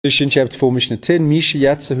Kidushin chapter 4, Mishnah 10, Misha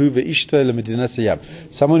Yatzahu ve'ishto lemedinas hayam.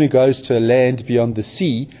 Someone who goes to a land beyond the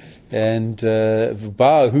sea, and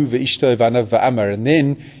ba'ahu ve'ishto vanav va'amar, and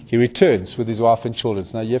then he returns with his wife and children.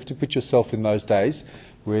 Now you have to put yourself in those days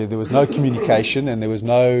where there was no communication and there was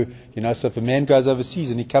no, so if a man goes overseas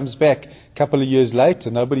and he comes back a couple of years later,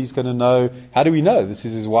 nobody's going to know, how do we know this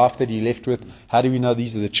is his wife that he left with? How do we know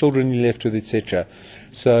these are the children he left with, etc.?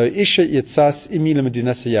 So, Isha Yatzas imi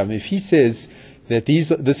lemedinas hayam. If he says that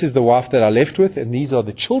this is the wife that I left with, and these are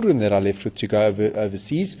the children that I left with to go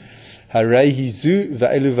overseas. So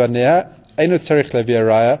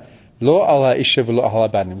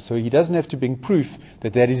he doesn't have to bring proof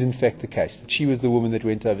that that is in fact the case, that she was the woman that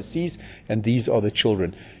went overseas, and these are the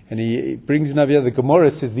children. And he brings in over here, the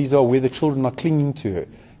Gemara says these are where the children are clinging to her.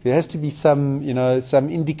 There has to be some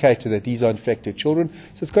indicator that these are in fact her children.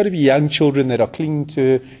 So it's got to be young children that are clinging to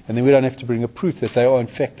her, and then we don't have to bring a proof that they are in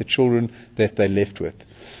fact the children that they left with.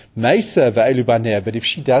 Meisa va'elu banea, but if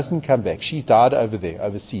she doesn't come back, she's died over there,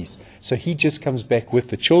 overseas. So he just comes back with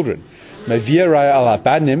the children. Mavia raya ala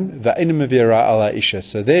banim va'enu mavia raya ala isha.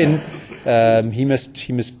 So then he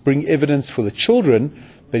must bring evidence for the children,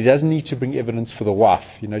 but he doesn't need to bring evidence for the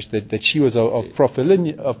wife, that she was of proper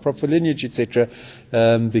lineage, etc.,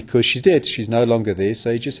 because she's dead, she's no longer there.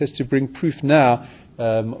 So he just has to bring proof now,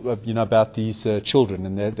 about these children,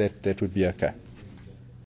 and that would be okay.